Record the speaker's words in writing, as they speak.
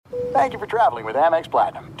Thank you for traveling with Amex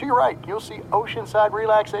Platinum. To your right, you'll see oceanside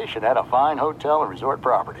relaxation at a fine hotel and resort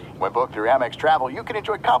property. When booked through Amex Travel, you can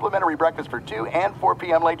enjoy complimentary breakfast for 2 and 4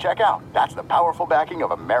 p.m. late checkout. That's the powerful backing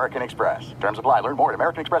of American Express. Terms apply. Learn more at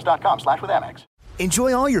americanexpress.com/withAmex.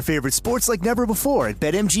 Enjoy all your favorite sports like never before at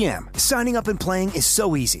BetMGM. Signing up and playing is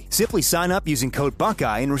so easy. Simply sign up using code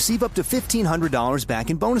Buckeye and receive up to $1,500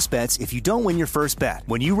 back in bonus bets if you don't win your first bet.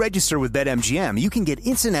 When you register with BetMGM, you can get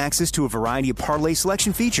instant access to a variety of parlay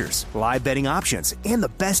selection features, live betting options, and the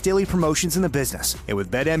best daily promotions in the business. And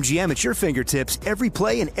with BetMGM at your fingertips, every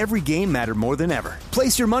play and every game matter more than ever.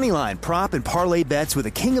 Place your moneyline, prop, and parlay bets with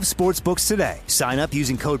the king of sportsbooks today. Sign up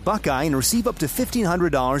using code Buckeye and receive up to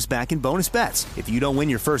 $1,500 back in bonus bets if you don't win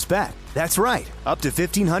your first bet. That's right, up to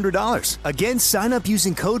 $1,500. Again, sign up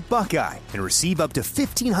using code Buckeye and receive up to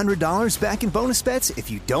 $1,500 back in bonus bets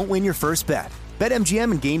if you don't win your first bet.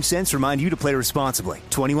 BetMGM and GameSense remind you to play responsibly.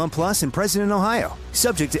 21 plus and present in Ohio.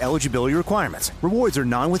 Subject to eligibility requirements. Rewards are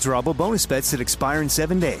non-withdrawable bonus bets that expire in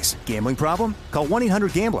 7 days. Gambling problem? Call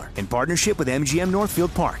 1-800-GAMBLER in partnership with MGM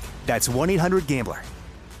Northfield Park. That's 1-800-GAMBLER.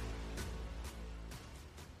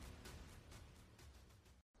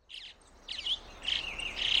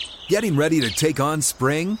 Getting ready to take on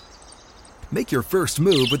spring? Make your first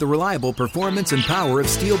move with the reliable performance and power of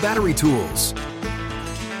Steel battery tools.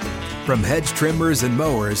 From hedge trimmers and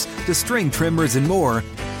mowers to string trimmers and more,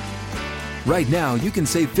 right now you can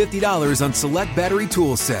save $50 on select battery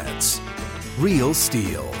tool sets. Real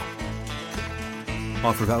Steel.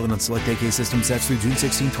 Offer valid on select AK system sets through June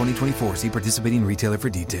 16, 2024. See participating retailer for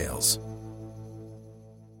details.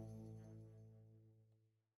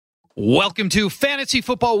 Welcome to Fantasy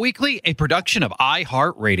Football Weekly, a production of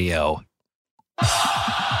iHeartRadio.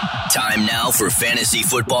 Time now for Fantasy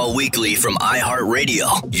Football Weekly from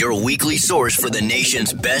iHeartRadio, your weekly source for the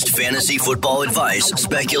nation's best fantasy football advice,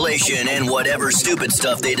 speculation, and whatever stupid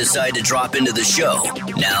stuff they decide to drop into the show.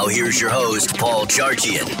 Now here's your host, Paul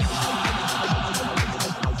Charchian.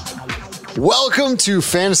 Welcome to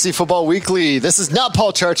Fantasy Football Weekly. This is not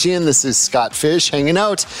Paul Charchian. This is Scott Fish hanging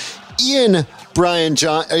out in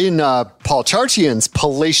Paul Charchian's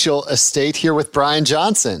palatial estate here with Brian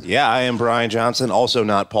Johnson. Yeah, I am Brian Johnson, also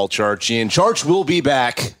not Paul Charchian. Charch will be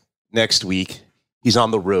back next week. He's on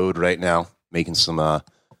the road right now, making some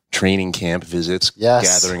training camp visits,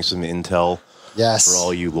 gathering some intel for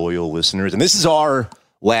all you loyal listeners. And this is our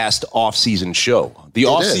last off-season show. The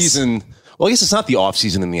off-season, well, I guess it's not the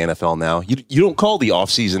off-season in the NFL now. You don't call the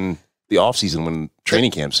off-season when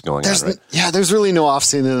training camp's going on, right? Yeah, there's really no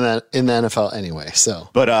offseason in the NFL anyway. So,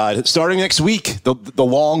 but starting next week, the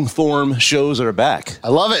long form shows are back. I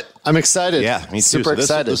love it. I'm excited. Yeah, me too. Super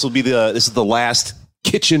excited. This is the last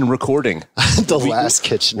kitchen recording. Last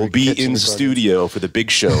kitchen. We'll be in studio for the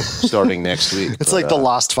big show starting next week. It's like the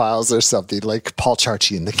Lost Files or something, like Paul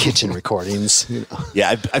Charchian, the kitchen recordings. You know. Yeah,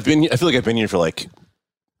 I feel like I've been here for like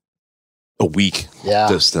a week. Yeah.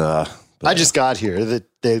 I just got here.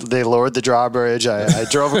 They lowered the drawbridge. I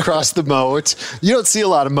drove across the moat. You don't see a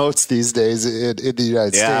lot of moats these days in the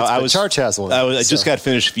United States. Charch has one. I just got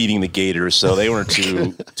finished feeding the gators, so they weren't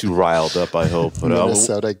too riled up, I hope. But,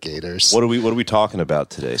 Minnesota Gators. What are we talking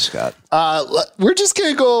about today, Scott? We're just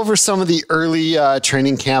going to go over some of the early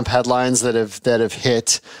training camp headlines that have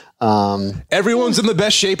hit. Everyone's in the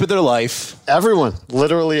best shape of their life. Everyone,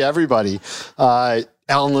 literally everybody.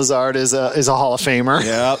 Alan Lazard is a Hall of Famer.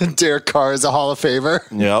 Yep. Derek Carr is a Hall of Famer.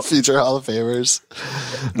 Yep. Future Hall of Famers.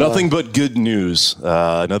 Nothing but good news.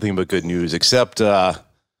 Nothing but good news. Except,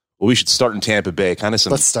 we should start in Tampa Bay.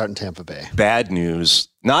 Let's start in Tampa Bay. Bad news.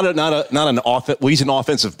 Not an offense. Well, he's an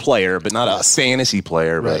offensive player, but not a fantasy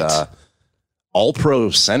player. Right. But All-Pro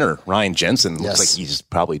center Ryan Jensen looks like he's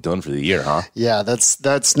probably done for the year, huh? Yeah,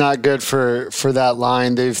 that's not good for that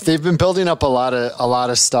line. They've been building up a lot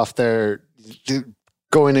of stuff there.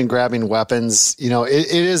 Going and grabbing weapons, it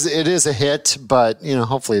is a hit, but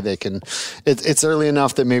hopefully they can. It's early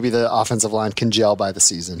enough that maybe the offensive line can gel by the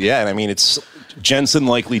season. Yeah, and I mean it's Jensen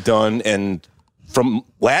likely done, and from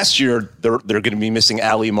last year they're going to be missing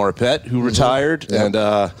Ali Marpet, who retired, and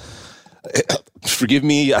forgive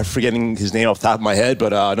me, I'm forgetting his name off the top of my head,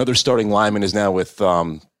 but another starting lineman is now with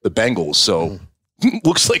the Bengals, so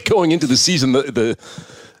looks like going into the season the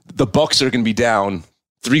Bucs are going to be down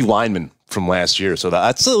 3 linemen from last year. So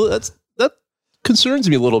that concerns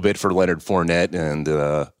me a little bit for Leonard Fournette and,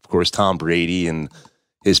 of course, Tom Brady and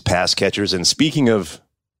his pass catchers. And speaking of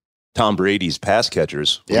Tom Brady's pass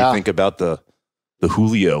catchers, what do you think about the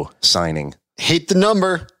Julio signing? Hate the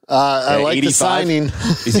number. I like 85. The signing.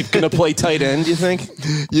 Is he going to play tight end, do you think?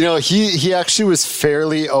 He actually was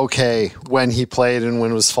fairly okay when he played and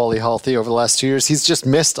when was fully healthy over the last 2 years. He's just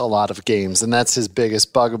missed a lot of games, and that's his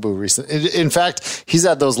biggest bugaboo recently. In fact, he's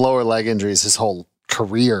had those lower leg injuries his whole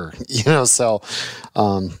career, so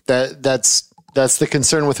that's the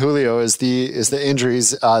concern with Julio is the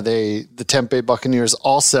injuries. The Tampa Bay Buccaneers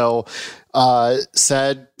also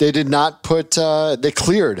said they did not put they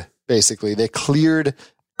cleared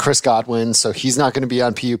Chris Godwin, so he's not going to be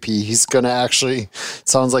on PUP. He's going to actually,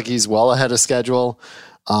 sounds like he's well ahead of schedule.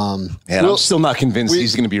 I'm still not convinced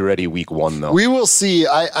he's going to be ready week 1, though. We will see.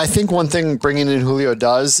 I think one thing bringing in Julio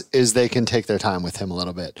does is they can take their time with him a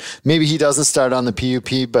little bit. Maybe he doesn't start on the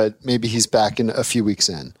PUP, but maybe he's back in a few weeks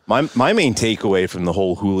in. My main takeaway from the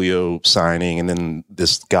whole Julio signing and then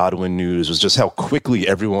this Godwin news was just how quickly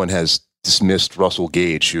everyone has dismissed Russell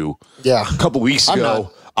Gage, who a couple weeks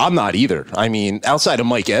ago, I'm not either. I mean, outside of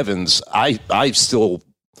Mike Evans, I still,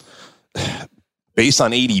 based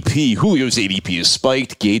on ADP, Julio's ADP is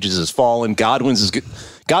spiked, Gage's has fallen, Godwin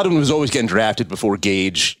was always getting drafted before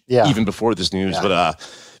Gage, even before this news. But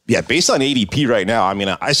based on ADP right now, I mean,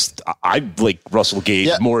 I like Russell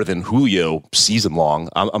Gage more than Julio season long.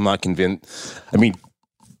 I'm not convinced. I mean,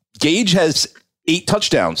 Gage has 8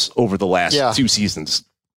 touchdowns over the last 2 seasons.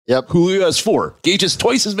 Yep. Julio has 4. Gage has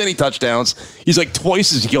twice as many touchdowns. He's like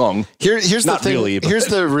twice as young. Here's not the thing. Really, here's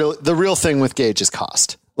the real thing with Gage is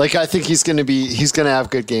cost. Like, I think he's going to have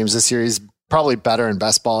good games this year. He's probably better in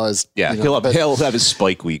best ball as he'll have his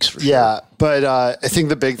spike weeks for sure. Yeah, but I think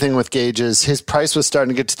the big thing with Gage is his price was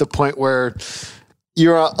starting to get to the point where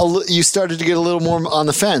you started to get a little more on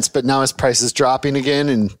the fence, but now his price is dropping again,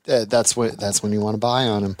 and that's when you want to buy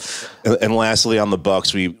on him. And lastly, on the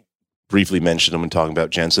Bucs, we briefly mentioned him when talking about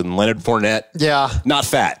Jensen. Leonard Fournette, not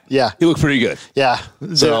fat. Yeah, he looked pretty good. Yeah,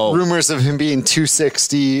 so rumors of him being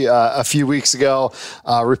 260 a few weeks ago,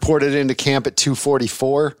 reported into camp at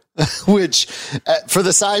 244. Which, for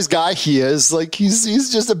the size guy he is, like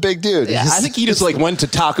he's just a big dude. Yeah, I think he just went to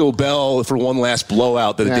Taco Bell for one last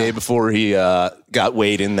blowout the day before he got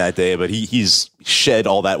weighed in that day. But he's shed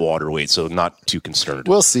all that water weight, so not too concerned.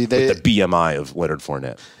 We'll see. With the BMI of Leonard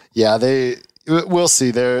Fournette. Yeah, we'll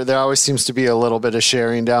see. There always seems to be a little bit of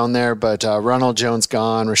sharing down there, but Ronald Jones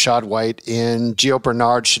gone, Rashad White in, Gio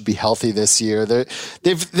Bernard should be healthy this year.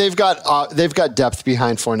 They've got depth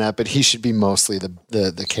behind Fournette, but he should be mostly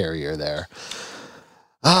the carrier there.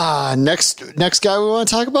 Next guy we want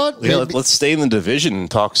to talk about? Yeah, let's stay in the division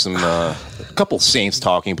and talk some a couple Saints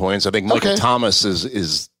talking points. I think Michael Thomas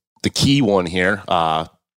is the key one here.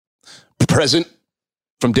 Present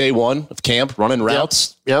from day one of camp, running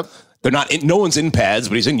routes. Yep. They're not. No one's in pads,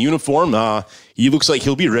 but he's in uniform. He looks like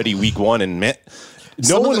he'll be ready week 1. And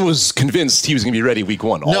no one was convinced he was going to be ready week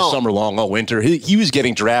 1 all summer long, all winter. He was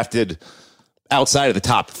getting drafted outside of the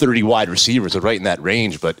top 30 wide receivers, right in that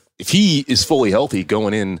range. But if he is fully healthy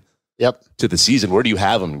going in to the season, where do you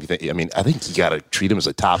have him? I mean, I think you got to treat him as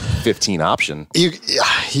a top 15 option. You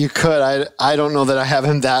could. I don't know that I have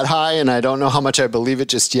him that high, and I don't know how much I believe it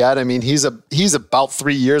just yet. I mean, he's about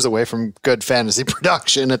 3 years away from good fantasy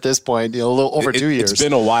production at this point. A little over 2 years. It's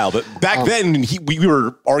been a while, but back then we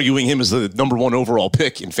were arguing him as the number 1 overall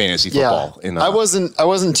pick in fantasy football. I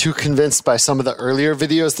wasn't too convinced by some of the earlier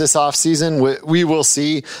videos this offseason. We will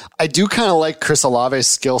see. I do kind of like Chris Olave's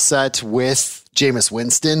skill set with Jameis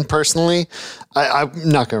Winston personally. I'm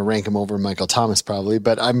not going to rank him over Michael Thomas probably,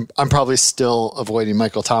 but I'm probably still avoiding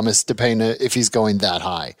Michael Thomas depending if he's going that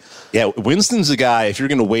high. Yeah, Winston's a guy, if you're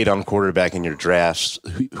going to wait on quarterback in your drafts,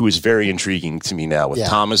 who is very intriguing to me now with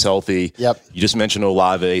Thomas healthy. Yep. You just mentioned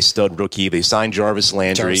Olave, stud rookie. They signed Jarvis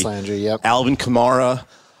Landry. Yep. Alvin Kamara,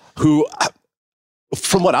 who,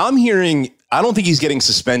 from what I'm hearing, I don't think he's getting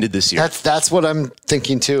suspended this year. That's what I'm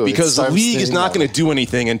thinking too. Because the league is not going to do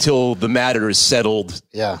anything until the matter is settled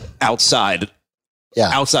outside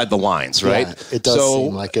the lines, right? Yeah, it does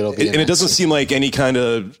seem like it'll be. And it doesn't seem like any kind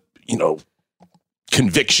of,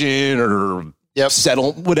 conviction or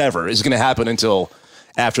settle, whatever is going to happen until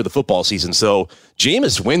after the football season. So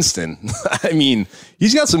Jameis Winston, I mean,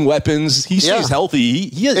 he's got some weapons. He stays healthy.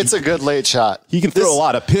 It's a good late shot. He can throw a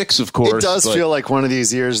lot of picks, of course. It does feel like one of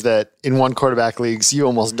these years that in one quarterback leagues, you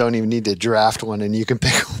almost don't even need to draft one, and you can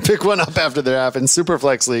pick one up after they're up. In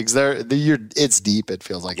Superflex leagues, it's deep, it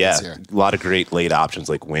feels like this year. A lot of great late options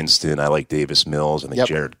like Winston. I like Davis Mills. I think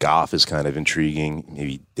Jared Goff is kind of intriguing.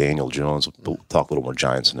 Maybe Daniel Jones. We'll talk a little more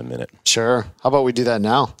Giants in a minute. Sure. How about we do that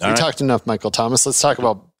now? We talked enough Michael Thomas. Let's talk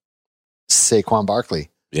about Saquon Barkley.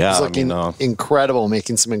 Yeah, he's looking incredible,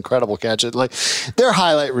 making some incredible catches. Like, they're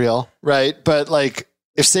highlight reel, right? But like,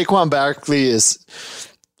 if Saquon Barkley is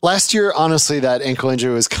last year, honestly, that ankle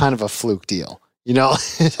injury was kind of a fluke deal. You know?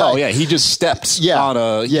 Oh yeah, he just stepped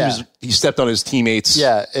on he stepped on his teammates.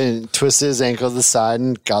 Yeah, and twisted his ankle to the side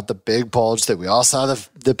and got the big bulge that we all saw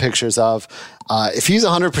the pictures of. If he's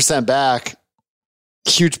 100% back,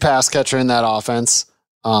 huge pass catcher in that offense.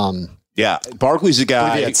 Yeah, Barkley's a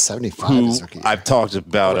guy at 75 who I've talked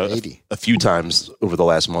about a few times over the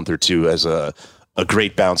last month or two as a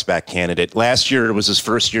great bounce back candidate. Last year was his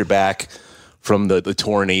first year back from the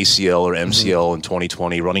torn ACL or MCL in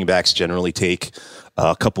 2020. Running backs generally take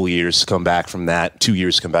a couple of years to come back from that, 2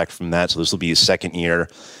 years to come back from that. So this will be his second year.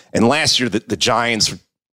 And last year, the Giants,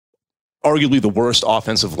 arguably the worst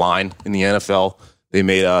offensive line in the NFL. They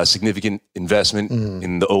made a significant investment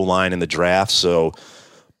in the O-line in the draft. So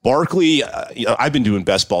Barkley, I've been doing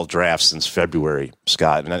best ball drafts since February,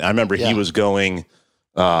 Scott. And I remember he was going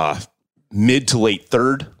mid to late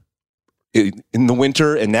third in the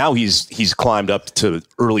winter, and now he's climbed up to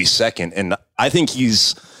early second. And I think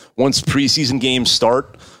once preseason games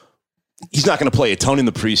start, he's not going to play a ton in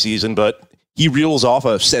the preseason, but he reels off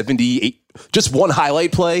a 78, just one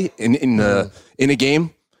highlight play in a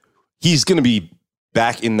game. He's going to be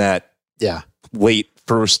back in that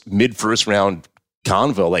mid first round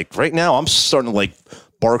convo. Like right now, I'm starting to like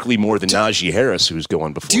Barkley more than Najee Harris, who's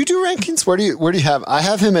going before. Do you do rankings? Where do you have? I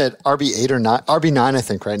have him at RB8 or not, RB9, I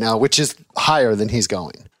think right now, which is higher than he's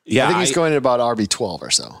going. Yeah, I think he's going at about RB12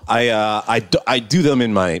 or so. I do them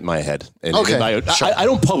in my head. And I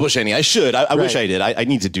don't publish any. I should. I wish I did. I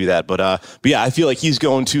need to do that. But yeah, I feel like he's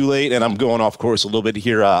going too late, and I'm going off course a little bit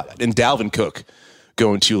here. And Dalvin Cook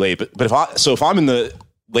going too late. But if I'm in the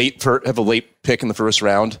have a late pick in the first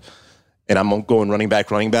round, and I'm going running back,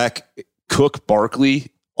 Cook, Barkley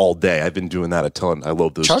all day. I've been doing that a ton. I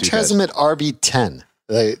love those. Charge has him at RB10.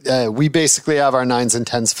 We basically have our 9s and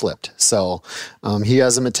 10s flipped. So he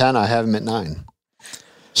has him at 10. I have him at 9.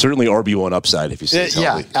 Certainly RB1 upside if you stay healthy.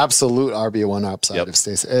 Yeah, absolute RB1 upside if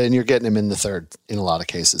stays. And you're getting him in the 3rd in a lot of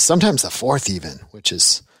cases. Sometimes the 4th even, which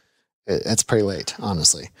is it's pretty late,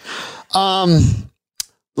 honestly.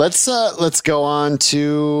 Let's go on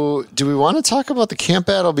to, do we want to talk about the camp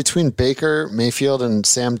battle between Baker Mayfield and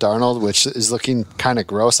Sam Darnold, which is looking kind of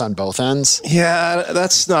gross on both ends? Yeah,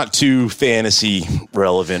 that's not too fantasy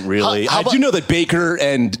relevant, really. I do know that Baker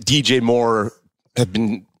and DJ Moore have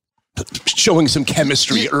been showing some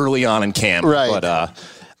chemistry early on in camp. Right. But,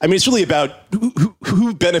 I mean, it's really about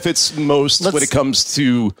who benefits most when it comes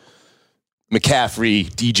to McCaffrey,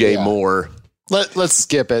 DJ Moore. Let's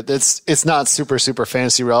skip it. It's not super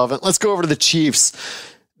fantasy relevant. Let's go over to the Chiefs.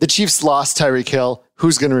 The Chiefs lost Tyreek Hill.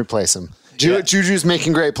 Who's going to replace him? Juju's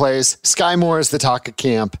making great plays. Sky Moore is the talk of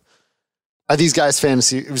camp. Are these guys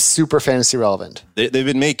super fantasy relevant? They've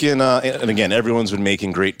been making, and again, everyone's been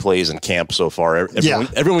making great plays in camp so far.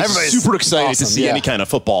 Everyone's super excited to see any kind of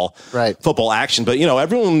football action. But,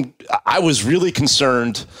 I was really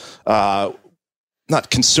concerned, not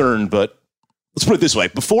concerned, but let's put it this way.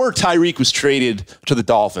 Before Tyreek was traded to the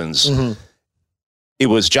Dolphins, it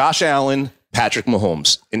was Josh Allen, Patrick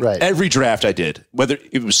Mahomes. In every draft I did, whether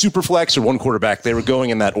it was super flex or one quarterback, they were going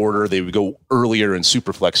in that order. They would go earlier in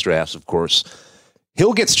super flex drafts, of course.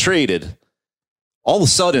 Hill gets traded. All of a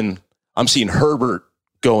sudden, I'm seeing Herbert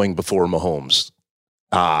going before Mahomes.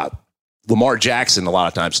 Lamar Jackson, a lot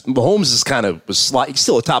of times. Mahomes he's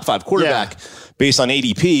still a top 5 quarterback based on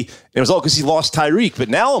ADP. And it was all because he lost Tyreek. But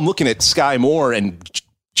now I'm looking at Sky Moore and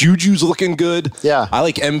Juju's looking good. Yeah. I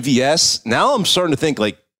like MVS. Now I'm starting to think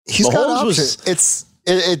like he's Mahomes got options.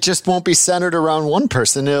 It just won't be centered around one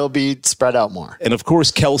person. It'll be spread out more. And of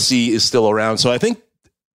course, Kelsey is still around. So I think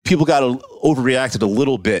people got overreacted a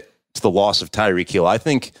little bit to the loss of Tyreek Hill. I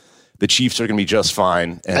think the Chiefs are going to be just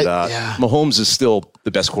fine. And Mahomes is still the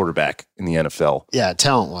best quarterback in the NFL. Yeah,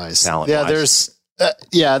 talent-wise. There's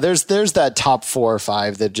that top 4 or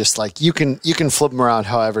 5 that just like you can flip them around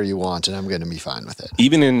however you want, and I'm going to be fine with it.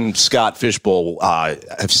 Even in Scott Fishbowl,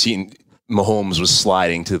 I've seen Mahomes was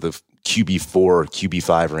sliding to the QB4,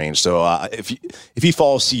 QB5 range. So if he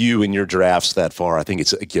falls to you in your drafts that far, I think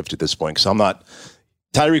it's a gift at this point. Because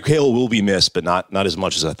Tyreek Hill will be missed, but not as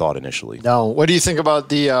much as I thought initially. No. What do you think about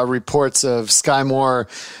the reports of Sky Moore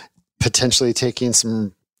potentially taking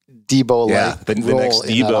some Debo-like the next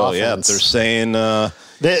Debo? Yeah, they're saying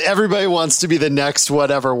Everybody wants to be the next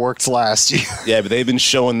whatever worked last year. Yeah, but they've been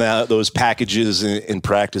showing those packages in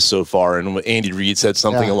practice so far. And Andy Reid said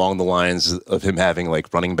something along the lines of him having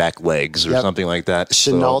like running back legs or something like that.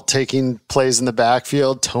 Shenault taking plays in the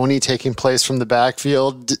backfield, Tony taking plays from the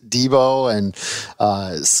backfield, Debo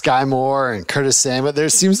and Sky Moore and Curtis Samuel. There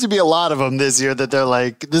seems to be a lot of them this year that they're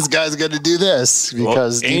like, this guy's going to do this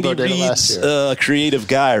because Debo Andy did it last Reid's year. a creative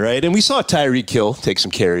guy, right? And we saw Tyreek Hill take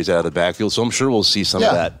some carries out of the backfield, so I'm sure we'll see some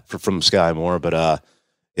of that from Sky Moore. But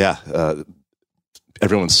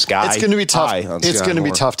everyone's sky. It's going to be tough. It's going to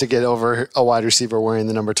be tough to get over a wide receiver wearing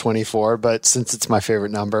the number 24. But since it's my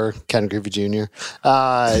favorite number, Ken Griffey Jr.,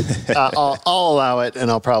 I'll allow it,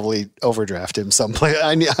 and I'll probably overdraft him someplace.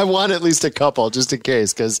 I want at least a couple just in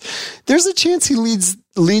case, because there's a chance he leads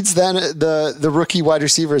then the rookie wide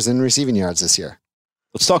receivers in receiving yards this year.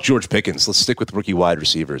 Let's talk George Pickens. Let's stick with rookie wide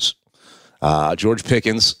receivers. George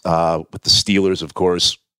Pickens with the Steelers, of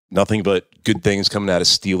course. Nothing but good things coming out of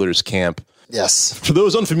Steelers camp. Yes. For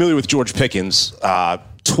those unfamiliar with George Pickens,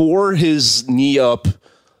 tore his knee up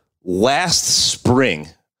last spring.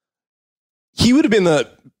 He would have been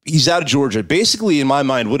he's out of Georgia. Basically, in my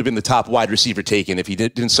mind, would have been the top wide receiver taken if he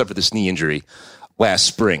didn't suffer this knee injury last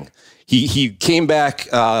spring. He came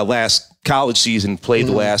back last college season, played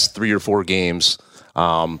the last 3 or 4 games.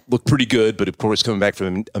 Looked pretty good, but of course coming back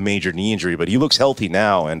from a major knee injury. But he looks healthy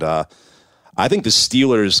now, and I think the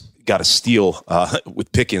Steelers got a steal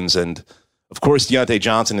with Pickens, and of course Deontay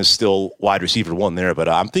Johnson is still wide receiver 1 there. But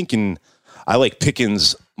I'm thinking I like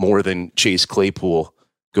Pickens more than Chase Claypool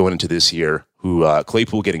going into this year. Who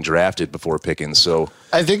Claypool getting drafted before Pickens? So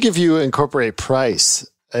I think if you incorporate Price,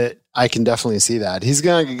 I can definitely see that he's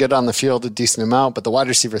going to get on the field a decent amount. But the wide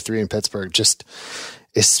receiver 3 in Pittsburgh just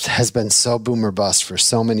has been so boom or bust for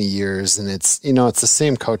so many years, and it's the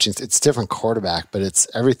same coaching. It's different quarterback, but it's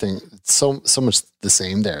everything. It's so much the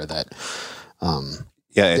same there that.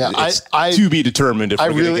 It's to be determined if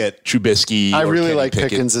we're going to get Trubisky. I really Kenny like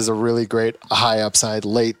Pickett. Pickens as a really great high upside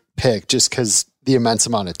late pick, just because the immense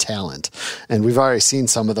amount of talent, and we've already seen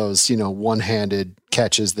some of those one-handed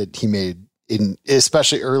catches that he made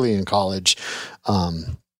especially early in college,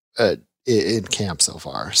 in camp so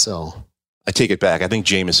far. So. I take it back. I think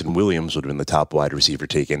Jameson Williams would have been the top wide receiver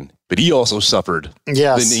taken, but he also suffered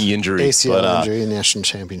the knee injury. ACL injury in the national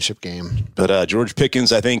championship game. But George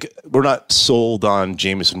Pickens, I think we're not sold on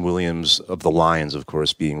Jameson Williams of the Lions, of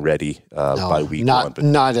course, being ready by week 1. But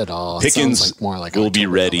not at all. Pickens more like will be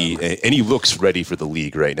ready, and he looks ready for the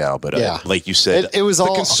league right now. But like you said, it was the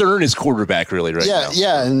concern is quarterback really right now.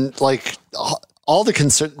 Yeah, and like all the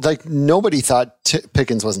concern, like nobody thought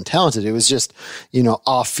Pickens wasn't talented. It was just,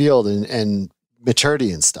 off field and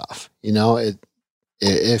maturity and stuff.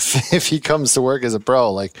 If he comes to work as a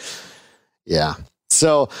pro,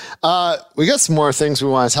 So we got some more things we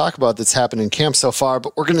want to talk about that's happened in camp so far,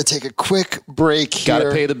 but we're going to take a quick break here. Got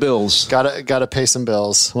to pay the bills. Got to pay some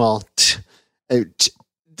bills. Well,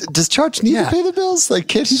 does Charge need to pay the bills? Like,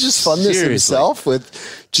 can't he just fund this himself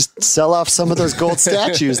just sell off some of those gold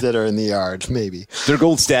statues that are in the yard? Maybe they're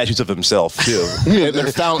gold statues of himself too. They're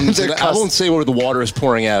fountains. I won't say where the water is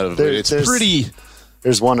pouring out of. It's pretty.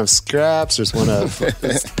 There's one of Scraps. There's one of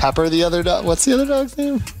Pepper. The other dog. What's the other dog's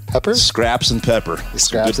name? Pepper. Scraps and Pepper.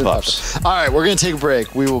 Scraps and Pepper. All right, we're gonna take a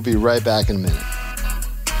break. We will be right back in a minute.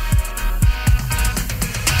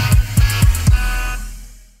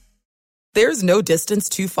 There's no distance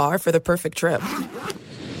too far for the perfect trip.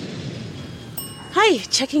 Hi,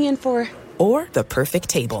 checking in for... Or the perfect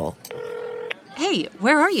table. Hey,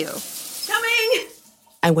 where are you? Coming!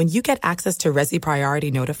 And when you get access to Resi Priority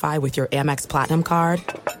Notify with your Amex Platinum card...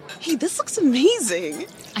 Hey, this looks amazing.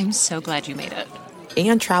 I'm so glad you made it.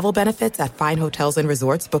 And travel benefits at fine hotels and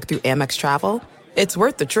resorts booked through Amex Travel, it's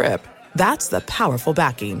worth the trip. That's the powerful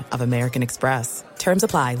backing of American Express. Terms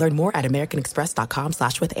apply. Learn more at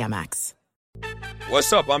americanexpress.com/withAmex.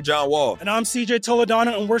 What's up? I'm John Wall. And I'm CJ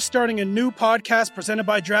Toledano, and we're starting a new podcast presented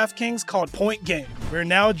by DraftKings called Point Game. We're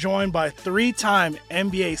now joined by 3-time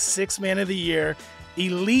NBA Sixth Man of the Year,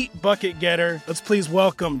 elite bucket getter. Let's please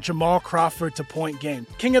welcome Jamal Crawford to Point Game.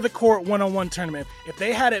 King of the Court one-on-one tournament. If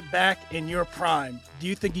they had it back in your prime, do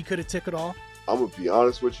you think you could have took it all? I'm going to be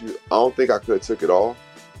honest with you. I don't think I could have took it all,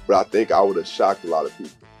 but I think I would have shocked a lot of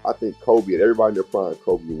people. I think Kobe and everybody in their prime,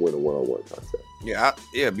 Kobe would win a one-on-one contest. Yeah,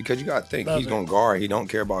 because you got to think, he's going to guard. He don't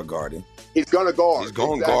care about guarding. He's going to guard. He's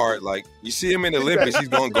going to guard. Like, you see him in the Olympics, he's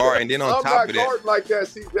going to guard. And then on top of that. Like that,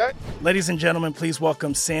 see that? Ladies and gentlemen, please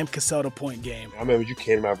welcome Sam Cassell to Point Game. I remember you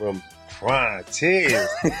came out from prime 10.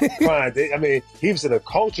 I mean, he was in a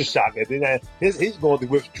culture shock. And then he's going through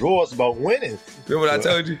withdrawals about winning. Remember what I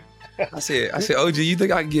told you? I said, OG, you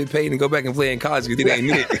think I can get paid and go back and play in college because it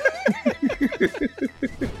ain't it?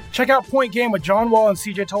 Check out Point Game with John Wall and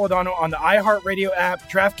CJ Toledano on the iHeartRadio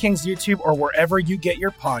app, DraftKings YouTube, or wherever you get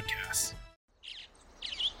your podcasts.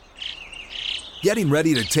 Getting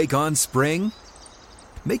ready to take on spring?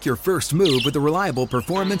 Make your first move with the reliable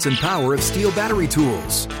performance and power of Steel battery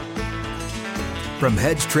tools. From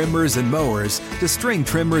hedge trimmers and mowers to string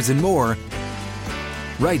trimmers and more,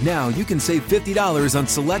 right now you can save $50 on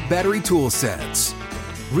select battery tool sets.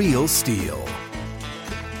 Real Steel.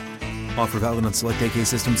 Offer valid on select AK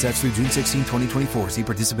system sets through June 16, 2024. See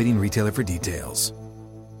participating retailer for details.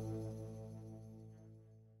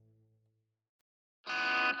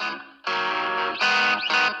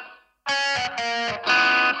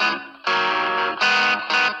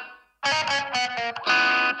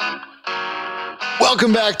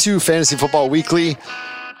 Welcome back to Fantasy Football Weekly.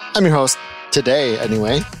 I'm your host today,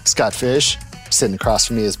 anyway, Scott Fish. Sitting across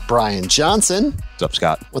from me is Brian Johnson. What's up,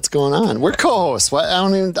 Scott? What's going on? We're co-hosts.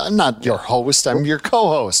 I'm not your host. I'm your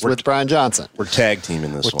co-host with Brian Johnson. We're tag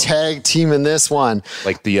teaming this one. We're tag teaming this one.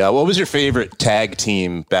 Like what was your favorite tag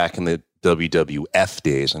team back in the WWF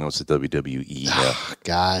days? I know it's the WWE. Oh,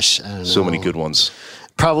 gosh, I don't know. So many good ones.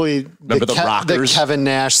 Probably Remember the Rockers? The Kevin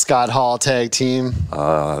Nash, Scott Hall tag team.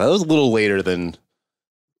 That was a little later than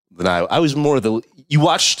I was more you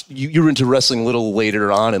were into wrestling a little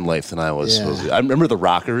later on in life than I was. Yeah. I remember the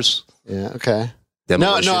Rockers. Yeah. Okay.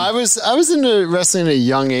 Demolition. No, I was into wrestling at a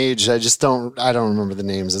young age. I don't remember the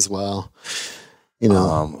names as well. You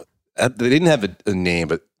know, they didn't have a name,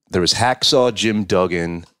 but there was Hacksaw Jim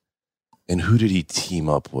Duggan. And who did he team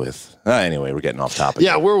up with? Anyway, we're getting off topic.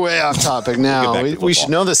 Yeah, we're way off topic now. we should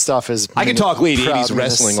know this stuff. I can talk late 80s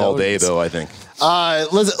wrestling all day, though, I think.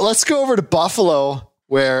 Let's go over to Buffalo,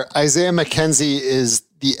 where Isaiah McKenzie is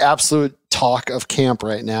the absolute talk of camp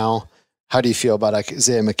right now. How do you feel about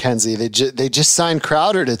Isaiah McKenzie? They just signed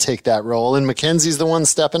Crowder to take that role, and McKenzie's the one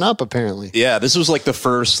stepping up, apparently. Yeah, this was like the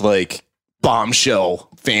first bombshell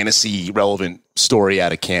fantasy relevant story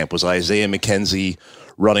out of camp was Isaiah McKenzie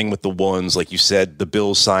running with the ones. Like you said, the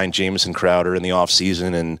Bills signed Jamison Crowder in the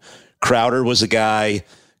offseason, and Crowder was a guy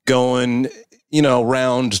going,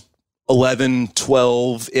 round 11,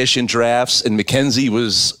 12-ish in drafts, and McKenzie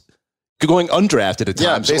was going undrafted at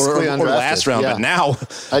times, basically or last round. Yeah. But now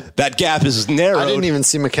that gap is narrowed. I didn't even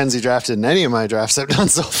see McKenzie drafted in any of my drafts I've done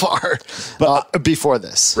so far before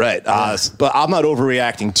this. Right. But I'm not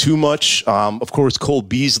overreacting too much. Of course, Cole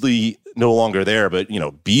Beasley no longer there, but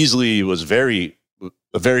Beasley was a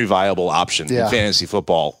very viable option in fantasy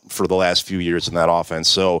football for the last few years in that offense.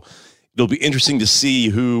 So it'll be interesting to see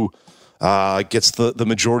who gets the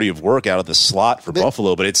majority of work out of the slot for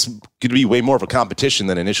Buffalo, but it's going to be way more of a competition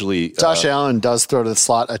than initially. Josh Allen does throw to the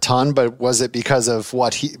slot a ton, but was it because of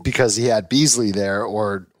because he had Beasley there,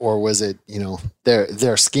 or was it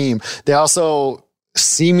their scheme? They also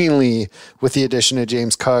seemingly, with the addition of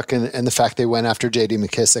James Cook and the fact they went after J.D.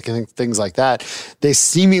 McKissick and things like that, they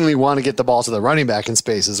seemingly want to get the ball to the running back in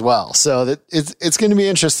space as well. So it's going to be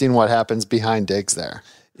interesting what happens behind Diggs there.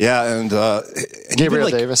 Yeah, and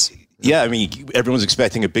Gabriel Davis. Yeah, I mean, everyone's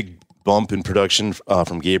expecting a big bump in production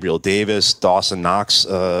from Gabriel Davis. Dawson Knox,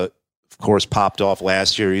 of course, popped off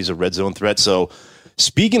last year. He's a red zone threat. So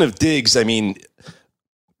speaking of Diggs, I mean,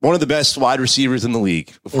 one of the best wide receivers in the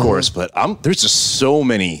league, of course, but there's just so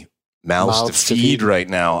many mouths to feed right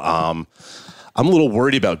now. I'm a little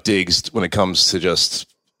worried about Diggs when it comes to just,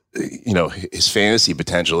 his fantasy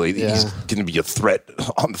potential. He's going to be a threat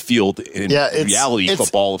on the field in reality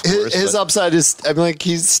football, of course. His upside is,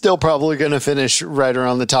 he's still probably going to finish right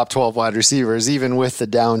around the top 12 wide receivers, even with the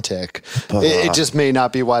downtick. It just may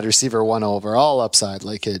not be wide receiver one overall upside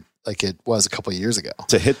like it was a couple of years ago.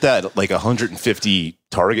 To hit that 150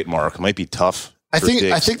 target mark might be tough. I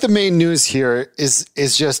think the main news here is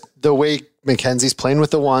just the way McKenzie's playing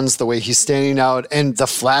with the ones, the way he's standing out, and the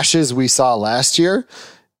flashes we saw last year.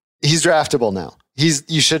 He's draftable now.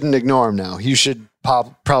 You shouldn't ignore him now. You should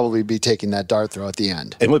probably be taking that dart throw at the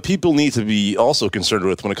end. And what people need to be also concerned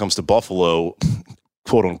with when it comes to Buffalo,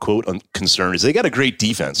 quote unquote, concern is they got a great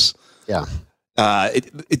defense. Yeah.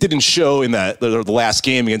 It didn't show in the last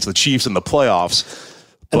game against the Chiefs in the playoffs.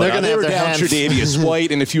 And they were down Tre'Davious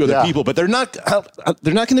White and a few other people, but they're not going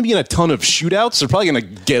to be in a ton of shootouts. They're probably going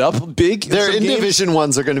to get up big. Their in-division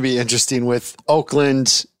ones are going to be interesting with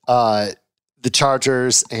Oakland, the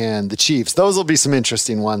Chargers, and the Chiefs. Those will be some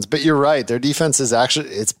interesting ones. But you're right, their defense is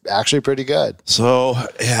actually pretty good. So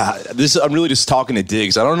yeah, I'm really just talking to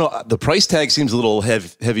Diggs. I don't know. The price tag seems a little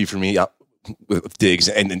heavy for me with Diggs,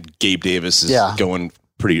 and then Gabe Davis is going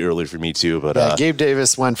pretty early for me too. But Gabe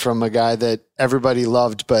Davis went from a guy that everybody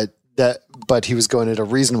loved, but but he was going at a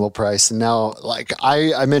reasonable price. And now, like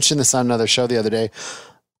I mentioned this on another show the other day,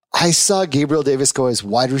 I saw Gabriel Davis go as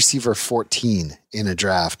wide receiver 14 in a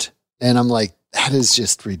draft. And I'm like, that is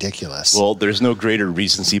just ridiculous. Well, there's no greater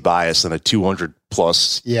recency bias than a 200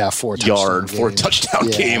 plus four touchdown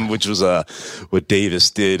game, which was what Davis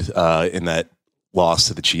did in that loss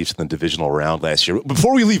to the Chiefs in the divisional round last year.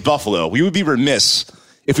 Before we leave Buffalo, we would be remiss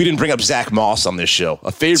if we didn't bring up Zach Moss on this show,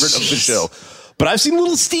 a favorite of the show. But I've seen a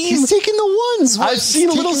little steam. He's taking the ones. I've seen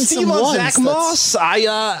a little steam on Zach Moss. I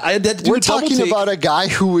had to do We're talking about a guy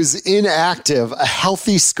who was inactive, a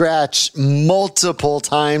healthy scratch multiple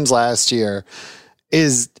times last year,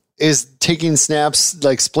 is taking snaps,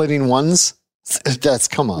 like splitting ones. That's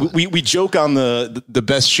come on. We joke on the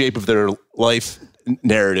best shape of their life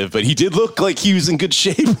narrative, but he did look like he was in good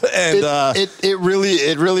shape, and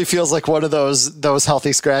it really feels like one of those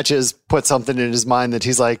healthy scratches put something in his mind that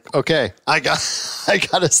he's like, okay, I got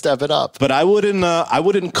to step it up. But I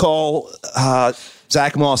wouldn't call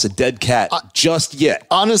Zach Moss a dead cat just yet.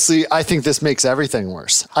 Honestly, I think this makes everything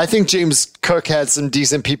worse. I think James Cook had some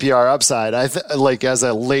decent PPR upside. Like as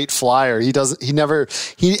a late flyer, he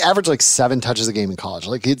averaged like 7 touches a game in college.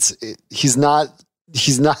 Like he's not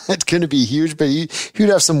going to be huge, but he would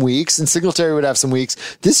have some weeks, and Singletary would have some weeks.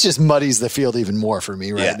 This just muddies the field even more for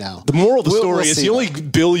me right now. The moral of the story is the only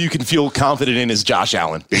Bill you can feel confident in is Josh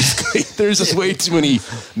Allen. Basically, there's just way too many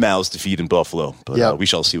mouths to feed in Buffalo, but we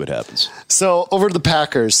shall see what happens. So over to the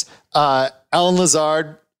Packers, Allen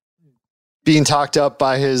Lazard being talked up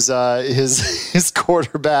by his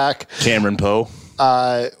quarterback, Cameron Poe.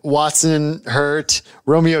 Watson hurt.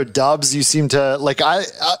 Romeo Doubs, you seem to like.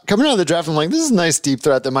 Coming out of the draft, I'm like, this is a nice deep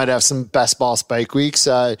threat that might have some best ball spike weeks.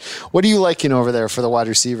 What are you liking over there for the wide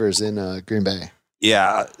receivers in Green Bay?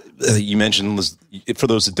 Yeah, you mentioned, for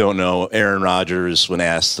those that don't know, Aaron Rodgers, when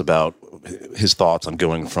asked about his thoughts on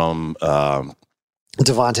going from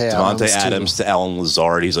Davante Adams to Allen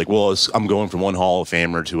Lazard, he's like, well, I'm going from one Hall of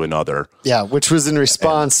Famer to another. Yeah, which was in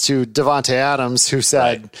response to Davante Adams, who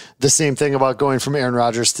said the same thing about going from Aaron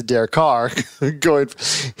Rodgers to Derek Carr, going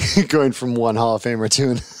from one Hall of Famer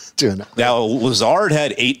to another. Now, Lazard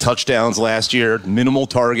had 8 touchdowns last year, minimal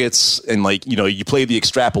targets, and you play the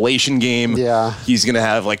extrapolation game. Yeah, he's going to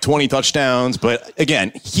have like 20 touchdowns, but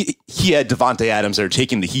again, he had Davante Adams there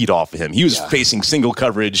taking the heat off of him. He was facing single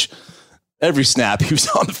coverage every snap he was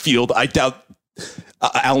on the field. I doubt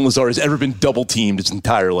Allen Lazard has ever been double teamed his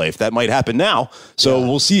entire life. That might happen now. So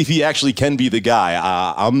we'll see if he actually can be the guy.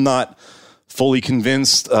 I'm not fully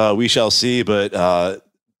convinced. We shall see. But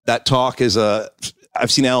that talk is I've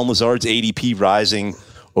seen Allen Lazard's ADP rising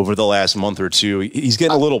over the last month or two. He's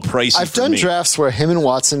getting a little pricey. I've done drafts where him and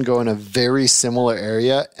Watson go in a very similar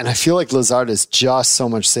area, and I feel like Lazard is just so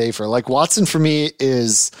much safer. Like Watson for me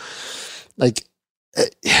is like,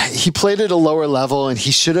 he played at a lower level, and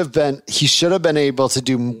he should have been able to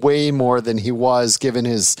do way more than he was, given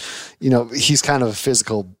his, he's kind of a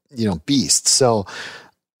physical, beast. So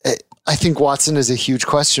I think Watson is a huge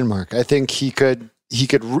question mark. I think his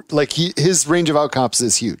range of outcomes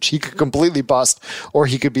is huge. He could completely bust, or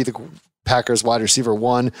he could be the Packers wide receiver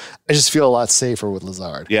 1. I just feel a lot safer with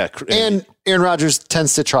Lazard. Yeah. And Aaron Rodgers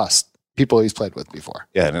tends to trust people he's played with before.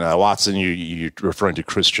 Yeah, and Watson, you're referring to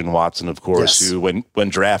Christian Watson, of course, who when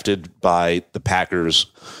drafted by the Packers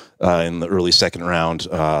in the early second round,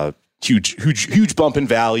 huge bump in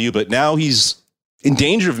value, but now he's in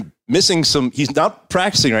danger of missing some. He's not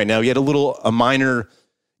practicing right now. He had a minor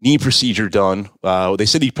knee procedure done. They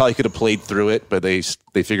said he probably could have played through it, but they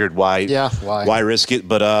figured why risk it?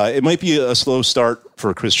 But it might be a slow start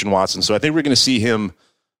for Christian Watson. So I think we're going to see him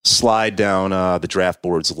slide down the draft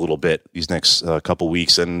boards a little bit these next couple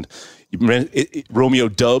weeks. And Romeo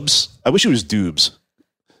Doubs, I wish it was Doubs,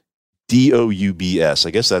 Doubs. I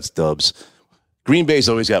guess that's Doubs. Green Bay's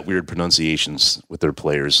always got weird pronunciations with their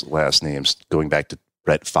players' last names, going back to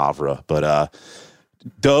Brett Favre. But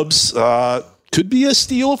Doubs could be a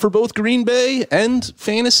steal for both Green Bay and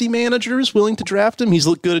fantasy managers willing to draft him. He's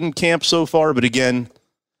looked good in camp so far, but again,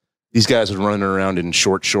 these guys are running around in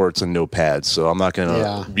short shorts and no pads, so I'm not going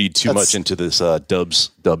to read too much into this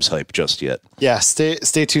Doubs hype just yet. Yeah, stay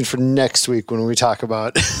tuned for next week when we talk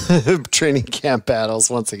about training camp battles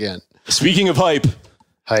once again. Speaking of hype,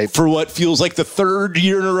 for what feels like the 3rd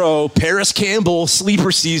year in a row, Paris Campbell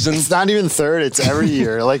sleeper season. It's not even 3rd; it's every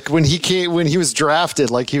year. Like when he was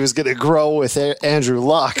drafted, like he was going to grow with Andrew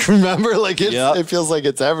Luck. Remember, it feels like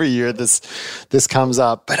it's every year this comes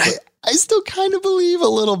up, but I still kind of believe a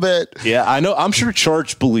little bit. Yeah, I know. I'm sure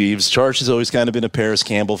Charch believes. Charch has always kind of been a Paris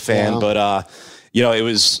Campbell fan, but it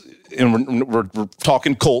was. And we're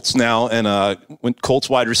talking Colts now, and when Colts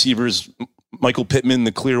wide receivers Michael Pittman,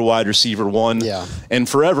 the clear wide receiver one. Yeah. And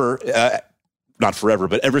forever, not forever,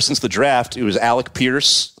 but ever since the draft, it was Alec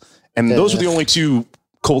Pierce. And those were the only two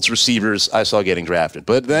Colts receivers I saw getting drafted.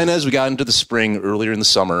 But then as we got into the spring, earlier in the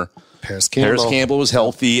summer, Paris Campbell was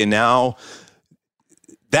healthy, and now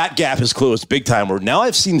that gap has closed big time. Where now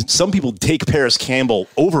I've seen some people take Paris Campbell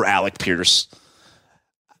over Alec Pierce.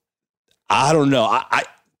 I don't know. I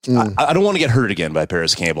don't want to get hurt again by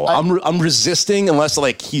Paris Campbell. I'm resisting unless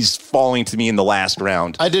like he's falling to me in the last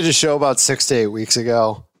round. I did a show about 6 to 8 weeks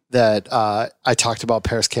ago that I talked about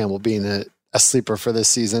Paris Campbell being a sleeper for this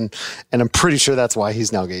season, and I'm pretty sure that's why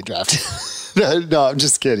he's now getting drafted. No, I'm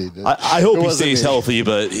just kidding. I hope he stays healthy,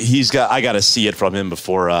 but I got to see it from him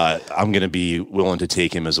before I'm going to be willing to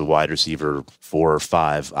take him as a wide receiver 4 or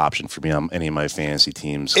 5 option for me on any of my fantasy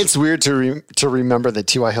teams. It's weird to remember that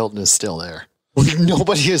T.Y. Hilton is still there.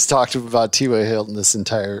 Nobody has talked about T.Y. Hilton this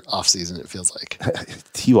entire offseason, it feels like.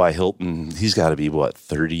 T.Y. Hilton, he's got to be, what,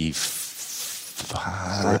 35?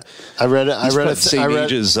 I read a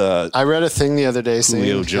thing the other day saying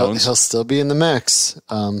Julio Jones. He'll still be in the mix.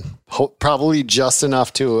 Probably just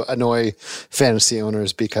enough to annoy fantasy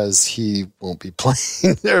owners because he won't be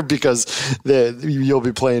playing there because you'll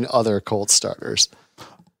be playing other Colts starters.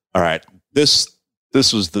 All right. This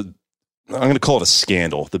was I'm going to call it a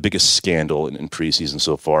scandal, the biggest scandal in preseason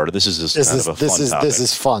so far. This is just kind of a fun topic. This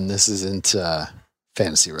is fun. This isn't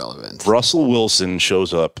fantasy relevant. Russell Wilson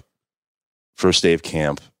shows up first day of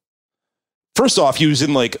camp. First off, he was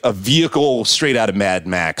in like a vehicle straight out of Mad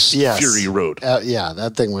Max, Fury Road. Yeah,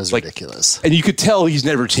 that thing was ridiculous. And you could tell he's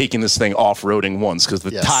never taken this thing off-roading once because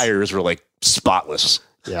the tires were like spotless.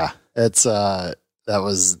 Yeah, it's that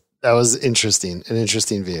was interesting, an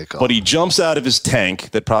interesting vehicle. But he jumps out of his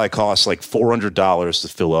tank that probably costs like $400 to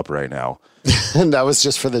fill up right now. And that was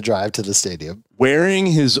just for the drive to the stadium. Wearing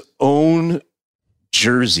his own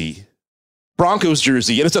jersey. Broncos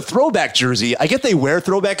jersey, and it's a throwback jersey. I get they wear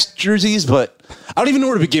throwback jerseys, but I don't even know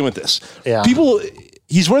where to begin with this. Yeah.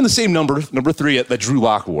 He's wearing the same number 3 that Drew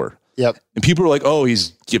Lock wore. Yep. And people are like, oh,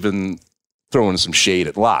 he's throwing some shade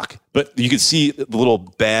at Lock. But you could see the little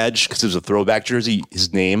badge, because it was a throwback jersey,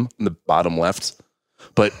 his name in the bottom left.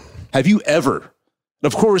 But have you ever...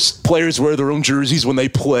 Of course, players wear their own jerseys when they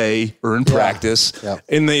play or in practice,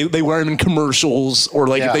 and they wear them in commercials or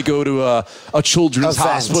like if they go to a children's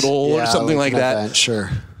hospital or something like that. Event, sure.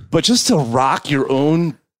 But just to rock your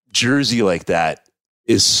own jersey like that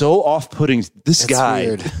is so off-putting. This guy,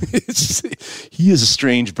 weird. He is a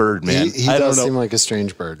strange bird, man. He does seem like a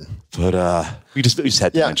strange bird. But we just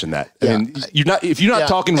had to mention that. I mean, if you're not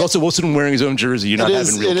talking Russell Wilson wearing his own jersey, you're not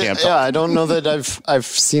having real camp talk. Yeah, I don't know that I've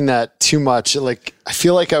seen that too much. Like I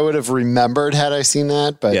feel like I would have remembered had I seen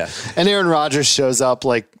that. But and Aaron Rodgers shows up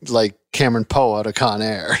like Cameron Poe out of Con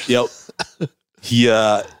Air. Yep.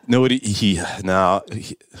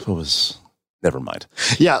 What was. Never mind.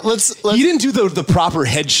 Yeah, let's. He didn't do the proper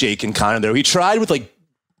head shake in Con Air. He tried with like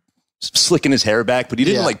slicking his hair back, but he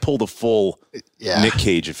didn't like pull the full Nick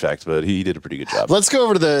Cage effect. But he did a pretty good job. Let's go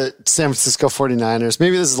over to the San Francisco 49ers.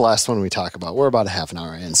 Maybe this is the last one we talk about. We're about a half an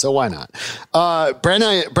hour in, so why not?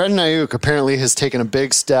 Brandon Ayuk apparently has taken a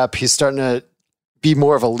big step. He's starting to be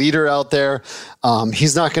more of a leader out there.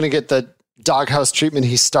 He's not going to get the doghouse treatment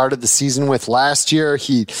he started the season with last year.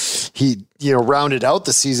 He rounded out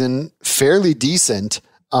the season fairly decent.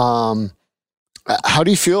 How do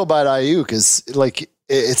you feel about Ayuk? Is like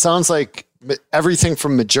it sounds like everything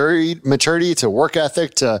from maturity to work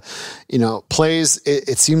ethic to plays.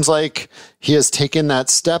 It seems like he has taken that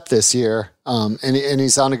step this year, and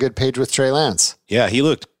he's on a good page with Trey Lance. Yeah, he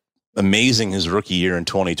looked amazing his rookie year in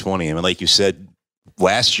 2020. I mean, like you said.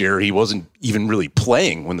 Last year, he wasn't even really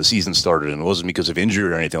playing when the season started, and it wasn't because of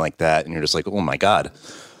injury or anything like that. And you're just like, oh my God,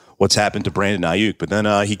 what's happened to Brandon Ayuk? But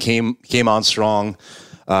then he came on strong.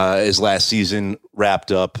 His last season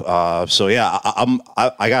wrapped up. So yeah,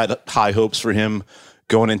 I got high hopes for him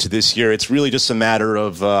going into this year. It's really just a matter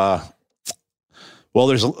of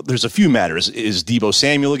there's a few matters. Is Deebo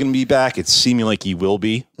Samuel going to be back? It's seeming like he will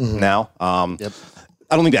be now. Yep.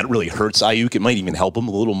 I don't think that really hurts Ayuk. It might even help him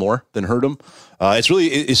a little more than hurt him.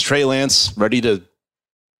 Is Trey Lance ready to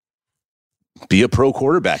be a pro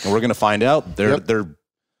quarterback? And we're going to find out. They're either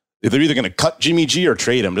going to cut Jimmy G or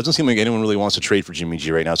trade him. It doesn't seem like anyone really wants to trade for Jimmy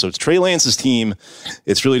G right now. So it's Trey Lance's team.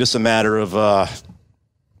 It's really just a matter of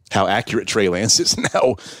how accurate Trey Lance is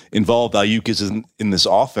now involved. Ayuk is in this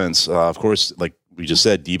offense. Of course, like we just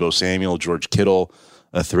said, Deebo Samuel, George Kittle,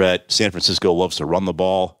 a threat. San Francisco loves to run the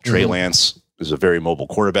ball. Trey Lance is a very mobile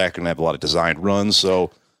quarterback and have a lot of designed runs.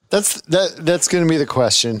 So that's going to be the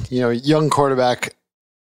question. Young quarterback,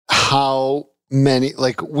 how many,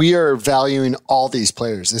 like we are valuing all these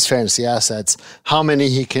players as fantasy assets. How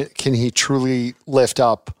many can he truly lift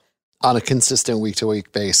up on a consistent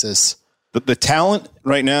week-to-week basis? The talent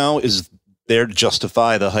right now is there to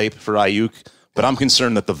justify the hype for Ayuk, but I'm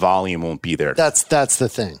concerned that the volume won't be there. That's the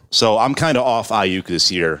thing. So I'm kind of off Ayuk this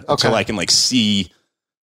year until I can see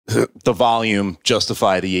the volume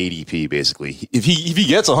justify the ADP. Basically, if he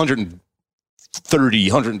gets 130,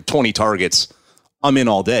 120 targets, I'm in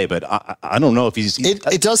all day. But I don't know if he's.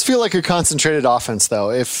 It does feel like a concentrated offense,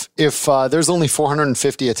 though. If there's only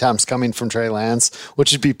 450 attempts coming from Trey Lance,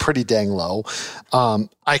 which would be pretty dang low,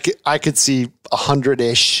 I could see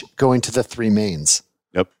 100-ish going to the three mains.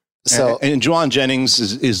 Yep. So and Juwan Jennings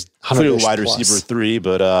is clearly a wide receiver 3,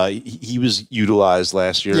 but he was utilized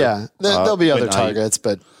last year. Yeah, there'll be other targets,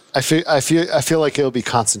 but I feel like it'll be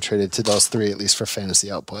concentrated to those 3 at least for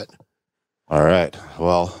fantasy output. All right.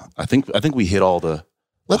 Well, I think we hit all the.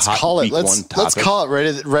 Let's call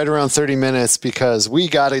it right around 30 minutes because we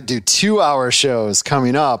got to do 2-hour shows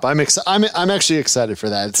coming up. I'm actually excited for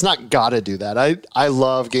that. It's not got to do that. I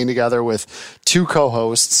love getting together with 2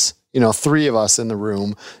 co-hosts, 3 of us in the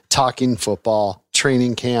room talking football,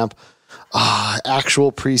 training camp,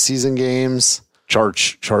 actual preseason games.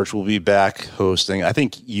 Charge will be back hosting. I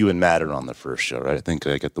think you and Matt are on the first show, right? I think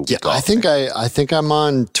I get the week off. I think I'm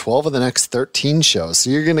on 12 of the next 13 shows. So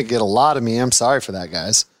you're going to get a lot of me. I'm sorry for that,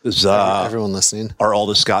 guys. Everyone listening. Are all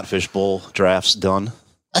the Scott Fish Bowl drafts done?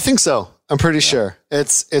 I think so. I'm pretty sure.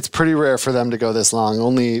 It's pretty rare for them to go this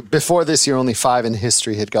long. Before this year, only 5 in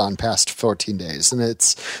history had gone past 14 days,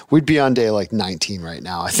 and we'd be on day like 19 right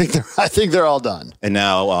now. I think they're all done. And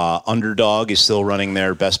now Underdog is still running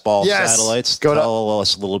their best ball satellites. Tell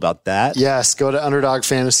us a little about that. Yes, go to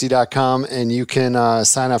underdogfantasy.com and you can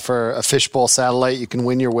sign up for a Fishbowl satellite. You can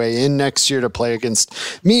win your way in next year to play against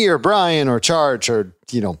me or Brian or Charge or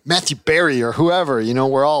Matthew Berry or whoever.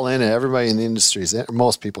 We're all in it. Everybody in the industry is in it.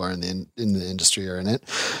 Most people are in the industry are in it.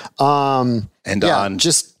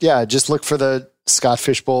 Just look for the Scott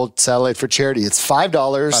Fish Bowl satellite for charity. It's $5.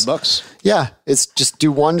 $5. Yeah. It's just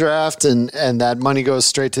do one draft and that money goes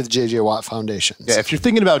straight to the JJ Watt Foundation. Yeah. If you're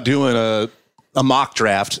thinking about doing a mock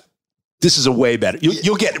draft, this is a way better.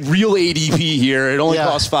 You'll get real ADP here. It only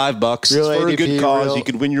costs $5. It's for ADP, a good cause. You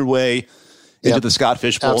can win your way into the Scott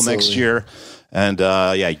Fish Bowl next year. And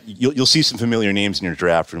you'll see some familiar names in your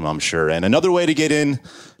draft room, I'm sure. And another way to get in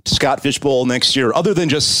to Scott Fish Bowl next year, other than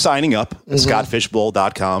just signing up at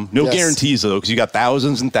scottfishbowl.com. No guarantees, though, because you got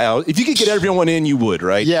thousands and thousands. If you could get everyone in, you would,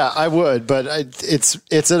 right? Yeah, I would. But it's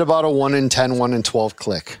at about a 1 in 10, 1 in 12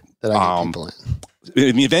 click that I get people in.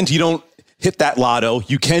 In the event you don't hit that lotto,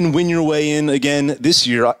 you can win your way in again this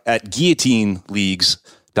year at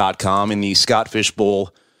guillotineleagues.com in the Scott Fish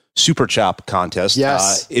Bowl Super Chop contest.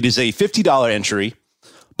 Yes. It is a $50 entry,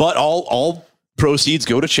 but all proceeds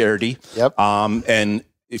go to charity. Yep. And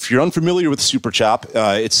if you're unfamiliar with Super Chop,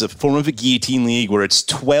 it's a form of a guillotine league where it's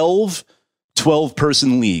 12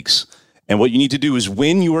 12-person leagues. And what you need to do is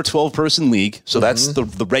win your 12-person league. So that's the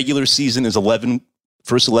regular season is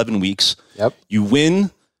first 11 weeks. Yep. You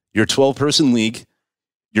win your 12-person league.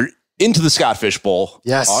 You're into the Scott Fish Bowl.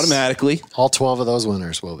 Yes. Automatically. All 12 of those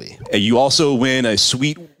winners will be. You also win a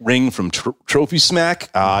sweet ring from Trophy Smack.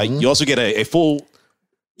 You also get a full,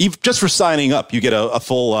 just for signing up, you get a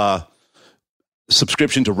full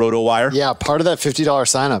subscription to RotoWire. Yeah, part of that $50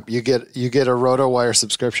 sign up, you get a RotoWire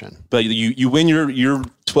subscription. But you win your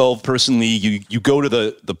 12-person league. You go to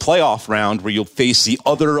the playoff round where you'll face the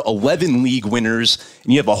other 11 league winners,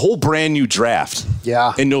 and you have a whole brand new draft.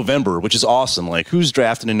 Yeah. In November, which is awesome. Like, who's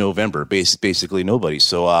drafting in November? Basically nobody.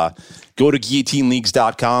 So go to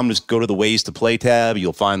guillotineleagues.com. Just go to the Ways to Play tab.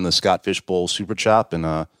 You'll find the Scott Fish Bowl Super Chop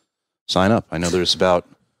and sign up. I know there's about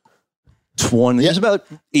 20. There's about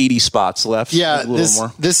 80 spots left. Yeah,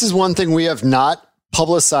 this is one thing we have not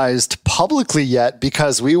publicized publicly yet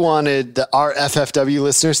because we wanted our FFW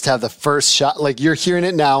listeners to have the first shot. Like, you're hearing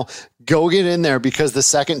it now. Go get in there because the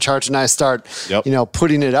second Charge and I start,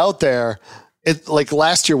 putting it out there. It, like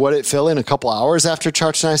last year, what it fill in a couple hours after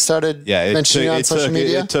Charge and I started mentioning it on social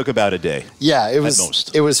media? It took about a day. Yeah, it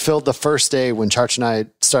was filled the first day when Charge and I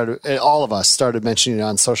all of us started mentioning it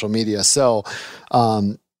on social media. So,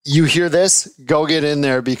 you hear this, go get in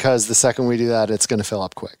there because the second we do that, it's going to fill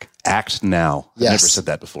up quick. Act now. Yes. I've never said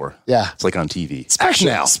that before. Yeah. It's like on TV. Special,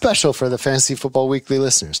 Act now. Special for the Fantasy Football Weekly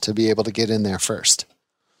listeners to be able to get in there first.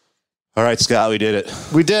 All right, Scott, we did it.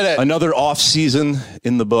 We did it. Another off season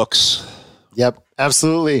in the books. Yep,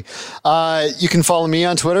 absolutely. You can follow me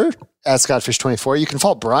on Twitter at Scottfish24. You can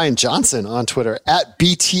follow Brian Johnson on Twitter at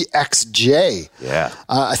BTXJ. Yeah.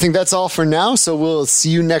 I think that's all for now. So we'll see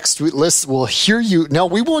you next week. We'll hear you. No,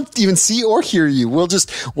 we won't even see or hear you. We'll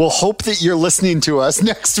hope that you're listening to us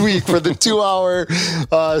next week for the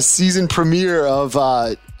 2-hour season premiere of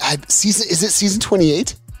season. Is it season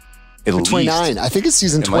 28? At 29. I think it's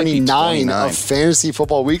season 29 of Fantasy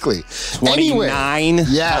Football Weekly. 29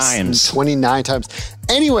 times. 29 times.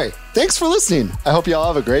 Anyway, thanks for listening. I hope you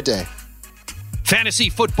all have a great day. Fantasy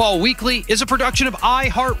Football Weekly is a production of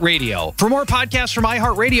iHeartRadio. For more podcasts from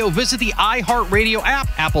iHeartRadio, visit the iHeartRadio app,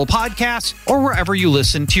 Apple Podcasts, or wherever you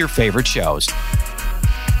listen to your favorite shows.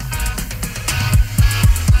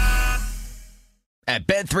 At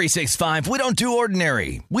Bet365, we don't do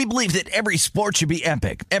ordinary. We believe that every sport should be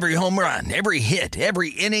epic. Every home run, every hit,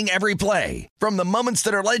 every inning, every play. From the moments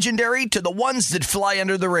that are legendary to the ones that fly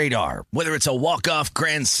under the radar. Whether it's a walk-off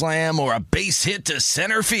grand slam or a base hit to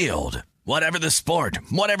center field. Whatever the sport,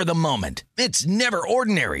 whatever the moment. It's never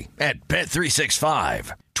ordinary at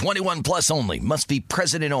Bet365. 21 plus only. Must be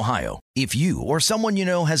present in Ohio. If you or someone you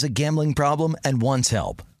know has a gambling problem and wants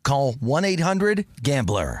help, call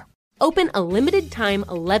 1-800-GAMBLER. Open a limited-time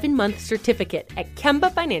 11-month certificate at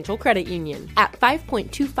Kemba Financial Credit Union. At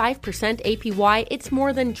 5.25% APY, it's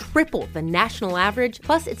more than triple the national average,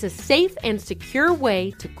 plus it's a safe and secure way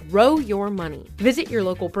to grow your money. Visit your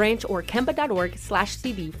local branch or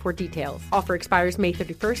kemba.org/cb for details. Offer expires May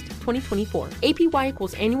 31st, 2024. APY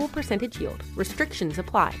equals annual percentage yield. Restrictions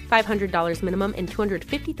apply. $500 minimum and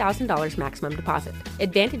 $250,000 maximum deposit.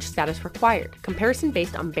 Advantage status required. Comparison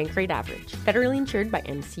based on bank rate average. Federally insured by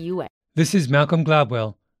NCUA. This is Malcolm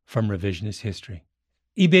Gladwell from Revisionist History.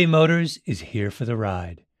 eBay Motors is here for the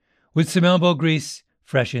ride. With some elbow grease,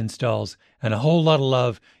 fresh installs, and a whole lot of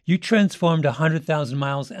love, you transformed 100,000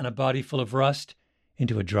 miles and a body full of rust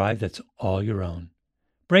into a drive that's all your own.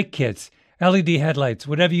 Brake kits, LED headlights,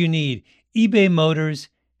 whatever you need, eBay Motors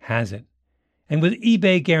has it. And with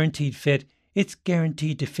eBay Guaranteed Fit, it's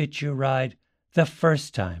guaranteed to fit your ride the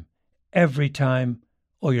first time, every time,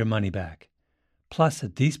 or your money back. Plus,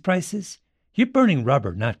 at these prices, you're burning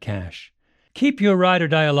rubber, not cash. Keep your ride or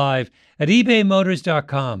die alive at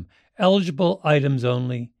ebaymotors.com. Eligible items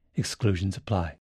only. Exclusions apply.